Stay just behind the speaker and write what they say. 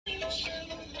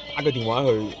個電話去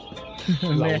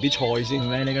留啲菜先。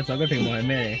唔係你個手機屏幕係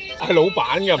咩嚟？係老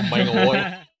闆嘅，唔係我嘅。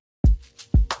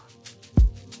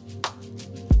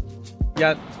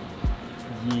1、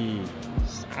2、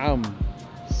3、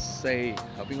4，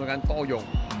後邊嗰間多用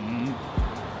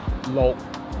5、6、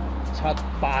7、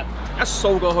8，一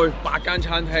掃過去8間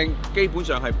餐廳，基本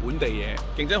上係本地嘢，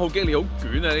競爭好激烈，好捲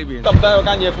啊呢邊。得唔得？嗰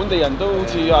間嘢本地人都好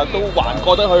似話都還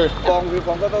過得去，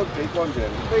放得都幾乾淨。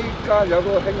呢間有嗰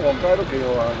個興旺街都幾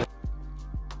好啊。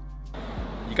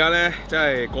而家咧，真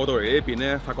係過到嚟呢邊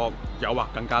咧，發覺誘惑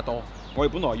更加多。我哋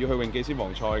本來要去永記先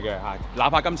王菜嘅嚇，哪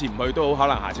怕今次唔去都好，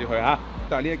可能下次去嚇。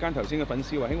但係呢一間頭先嘅粉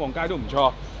絲話興旺街都唔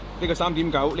錯，呢個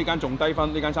3.9，呢間仲低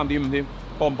分，呢間3.5添，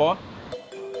播唔播啊？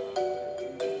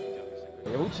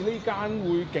好似呢間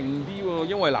會勁啲喎，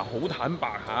因為嗱好坦白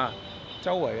嚇，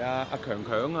周圍啊阿強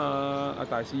強啊、阿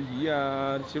大士耳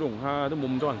啊、小龍蝦都冇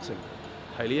咁多人食，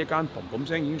係呢一間砰砰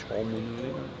聲已經坐滿呢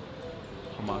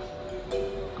間，係嘛？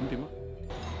咁點啊？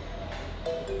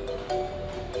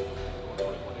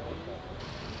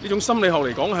呢種心理學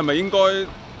嚟講係咪應該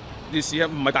烈士啊？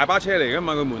唔係大巴車嚟噶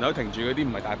嘛，佢門口停住嗰啲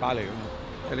唔係大巴嚟噶嘛。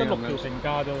得6條成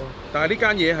家都。但係呢間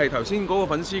嘢係頭先嗰個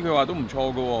粉絲佢話都唔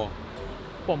錯噶喎。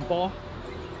播唔播？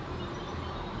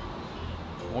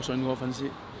我信個粉絲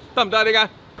得唔得啊？呢間？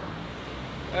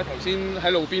頭先喺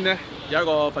路邊咧有一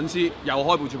個粉絲又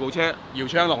開住部車搖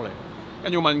窗落嚟，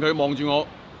跟住問佢望住我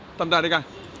得唔得啊？呢間？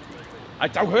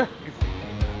走佢啊！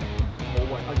冇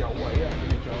位啊，有位啊，你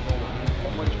仲有個位，可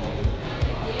唔可以坐？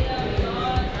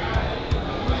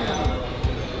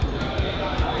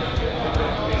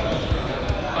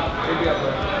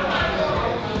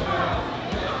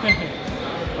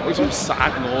你想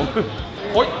殺我？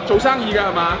可以做生意㗎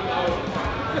係嘛？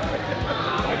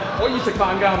可以食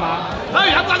飯㗎係嘛？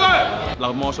飲晒佢！嗱，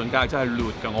咁我瞬間真係劣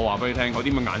㗎，我話俾你聽，嗰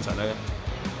啲咁嘅眼神咧，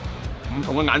唔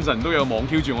同嘅眼神都有望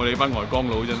Q 住我哋班外江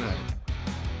佬真係。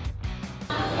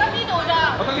得呢度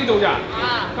咋？我得呢度咋？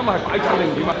今日係擺酒定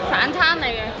點啊？散餐嚟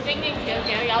嘅，正正常常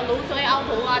有滷水牛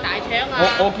肚啊、大腸啊。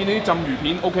我見你啲浸魚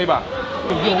片 OK 吧？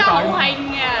而家好興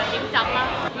嘅，點浸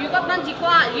啊？魚骨炆節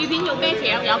瓜，魚片用咩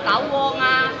腸？有韭黃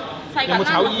啊，細有冇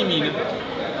炒伊麵啊？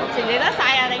食你得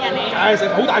晒啊！你人哋。係食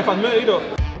好大份咩？呢度。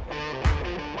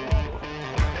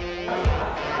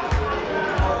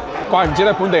怪唔知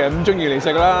得本地人咁中意嚟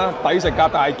食啦，抵食夾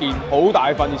大件，好大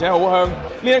份，而且好香。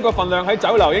呢一個份量喺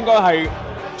酒樓應該係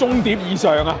中碟以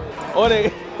上啊！我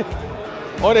哋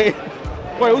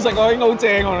喂好食喎，應該好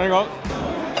正我同你講。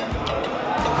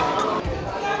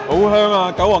好香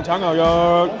啊！韭黃炒牛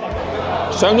肉，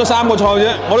上咗3個菜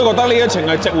啫，我都覺得呢一程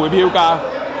係值回票價。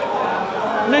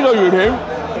呢個魚片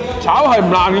炒係唔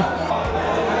爛嘅，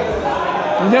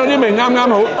而且啲味啱啱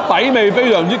好，底味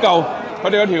非常之夠。佢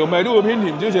哋嘅調味都會偏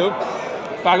甜少少，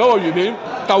但係嗰個魚片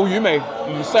夠魚味，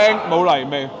唔腥冇泥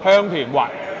味，香甜滑，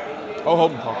好唔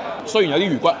錯。雖然有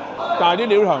啲魚骨，但係啲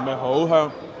料頭味好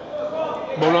香。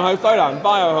無論係西蘭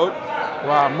花又好，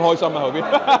哇咁開心啊後邊！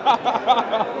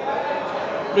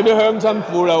呢啲鄉親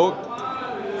父老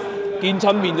見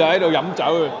親面就喺度飲酒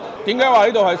嘅。點解話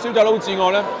呢度係燒酒佬至愛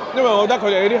咧？因為我覺得佢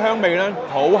哋呢啲香味咧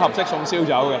好合適送燒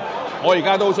酒嘅。我而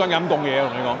家都好想飲凍嘢，我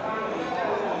同你講。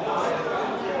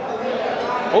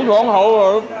好爽口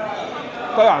啊！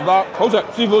西蘭花好食，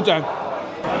師傅正。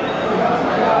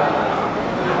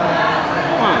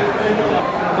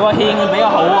佢個芡比較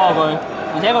好喎佢，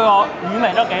而且佢個魚味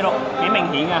都幾明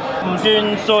顯嘅，唔算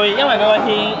碎，因為佢個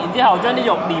芡，然之後將啲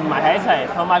肉連埋喺一齊，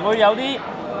同埋佢有啲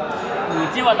胡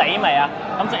椒嘅底味啊，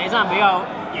咁食起身係比較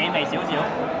野味少少。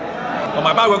同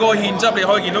埋包括嗰個芡汁，你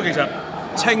可以見到其實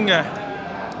清嘅，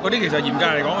嗰啲其實嚴格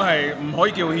嚟講係唔可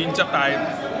以叫芡汁，但係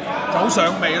就好上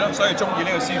味咯，所以中意呢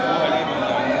個師傅喺呢邊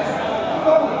就。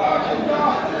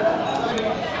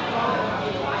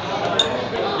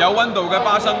有溫度嘅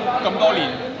花生咁多年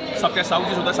，10隻手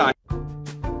指數得晒。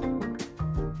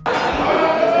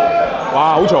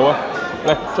哇，好嘈啊！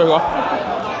嚟，追我。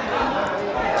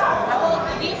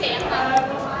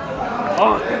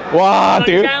哇！屌！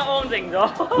瞬間安靜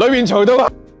咗。裏面嘈到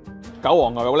韭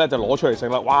黃牛肉咧，就攞出嚟食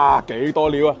啦！哇，幾多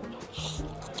料啊！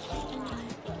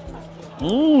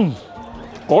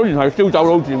果然係燒酒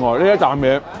佬至愛呢一啖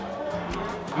嘢，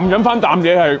唔飲翻啖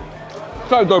嘢係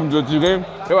真係對唔住自己。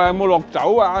你話有冇落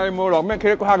酒啊？有冇落咩茄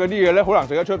哩瓜嗰啲嘢咧？好難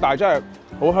食得出，但係真係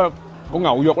好香。個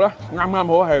牛肉咧啱啱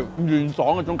好係嫩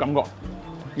爽嗰種感覺，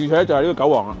而且就係呢個韭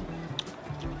黃啊，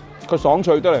佢爽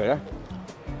脆得嚟咧，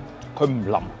佢唔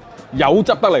腍，有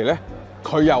汁得嚟咧，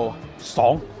佢又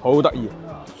爽，好得意。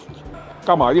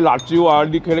加埋啲辣椒啊，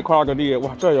啲茄哩瓜嗰啲嘢，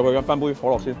哇！真係入去飲翻杯可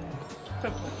樂先。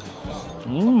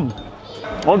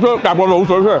我想夾個滷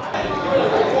水出嚟。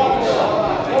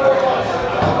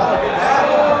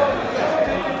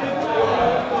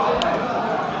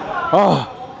啊！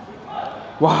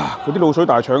哇！嗰啲滷水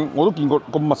大腸我都見過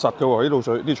咁密實嘅喎，啲滷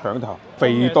水啲腸頭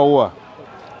肥到啊！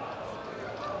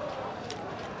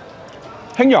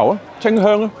輕油啊，清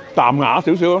香啊，淡雅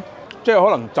少少咯，即係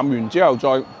可能浸完之後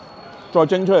再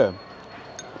蒸出嚟。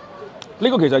呢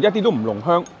個其實一啲都唔濃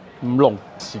香，唔濃，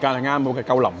時間係啱好嘅，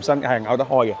夠腍身，係咬得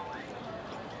開嘅。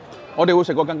我哋會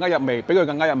食過更加入味，比佢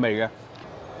更加入味嘅。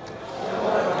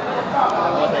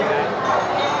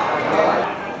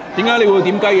點解你會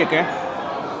點雞翼嘅？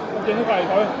點解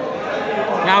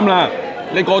佢？啱啦！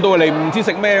你過到嚟唔知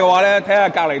食咩嘅話咧，睇下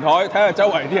隔離台，睇下周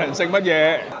圍啲人食乜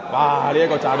嘢。哇！呢一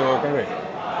個炸到個雞皮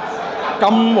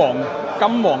金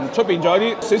黃，出邊仲有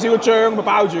啲少少嘅漿咁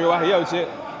包住嘅話，幾有似。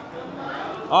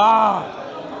啊！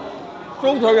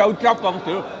酥脆有汁咁少。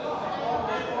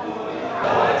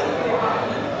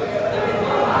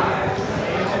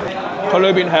佢裏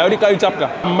邊係有啲雞汁㗎，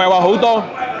唔係話好多，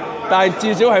但係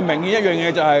至少係明顯一樣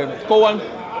嘢就係高溫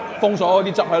封鎖嗰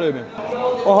啲汁喺裏邊。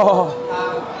哇！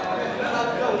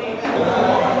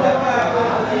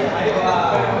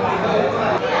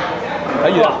睇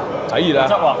熱啦，睇熱啦，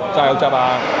汁喎，真係有汁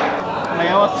啊！咪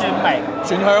有個蒜味，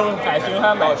蒜香咯，係蒜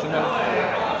香味，蒜香。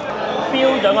標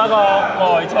準嗰個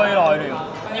外脆內嫩，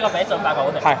呢個比順發好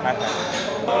食。係。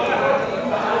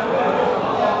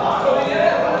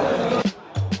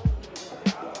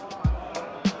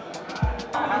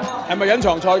係咪隱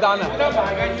藏菜單啊？有得賣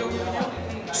嘅要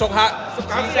熟客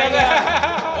先嘅，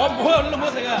我唔好有呢度唔好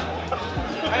食啊！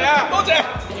係啊，多謝。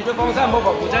煮咗放心，冇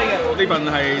防腐劑嘅。呢份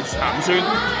係鹹酸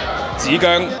子薑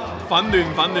粉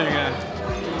嫩嘅。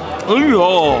哎呦，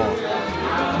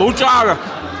冇渣㗎！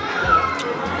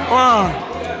哇！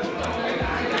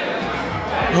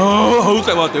好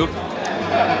食喎，屌！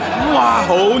哇，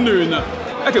好嫩啊！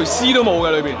一條絲都冇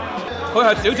嘅裏邊，佢係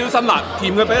少少辛辣，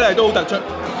甜嘅比例都好突出。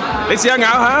你試下咬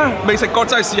下，未食過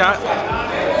真係試下。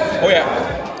好嘢！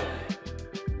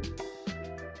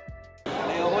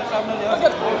你好開心啊！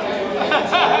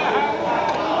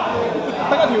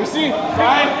得一條絲，快！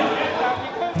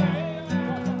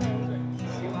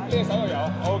呢隻手又有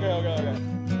 ，OK。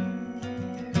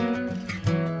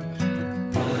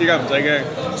依家唔使驚，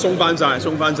鬆翻晒。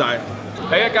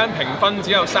喺一間評分只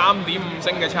有3.5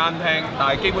星嘅餐廳，但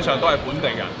係基本上都係本地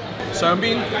人。上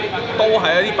邊都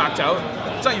係一啲白酒，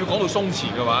真係要講到鬆弛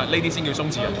嘅話，呢啲先叫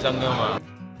鬆弛人生㗎嘛。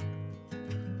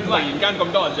突然間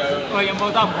咁多人就，喂，有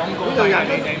冇得廣告？呢度人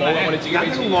冇啊，我哋自己俾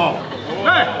錢。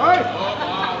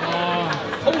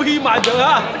好氣慢咗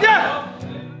啊！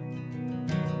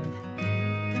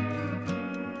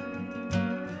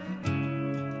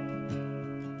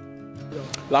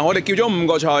嗱，我哋叫咗5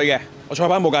個菜嘅，我菜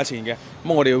牌冇價錢嘅，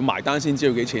咁我哋要埋單先知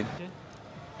道幾錢。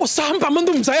哇，300蚊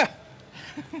都唔使啊！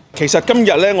其實今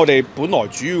日咧，我哋本來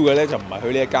主要嘅咧就唔係去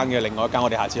呢一間嘅，另外一間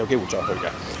我哋下次有機會再去嘅。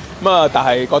咁啊，但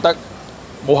係覺得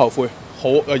冇後悔，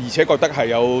而且覺得係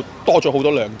有多咗好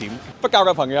多亮點。不教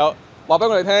嘅朋友話俾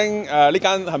我哋聽，呢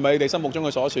間係咪你哋心目中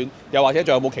嘅所選？又或者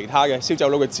仲有冇其他嘅燒酒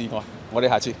佬嘅摯愛？我哋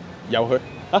下次又去。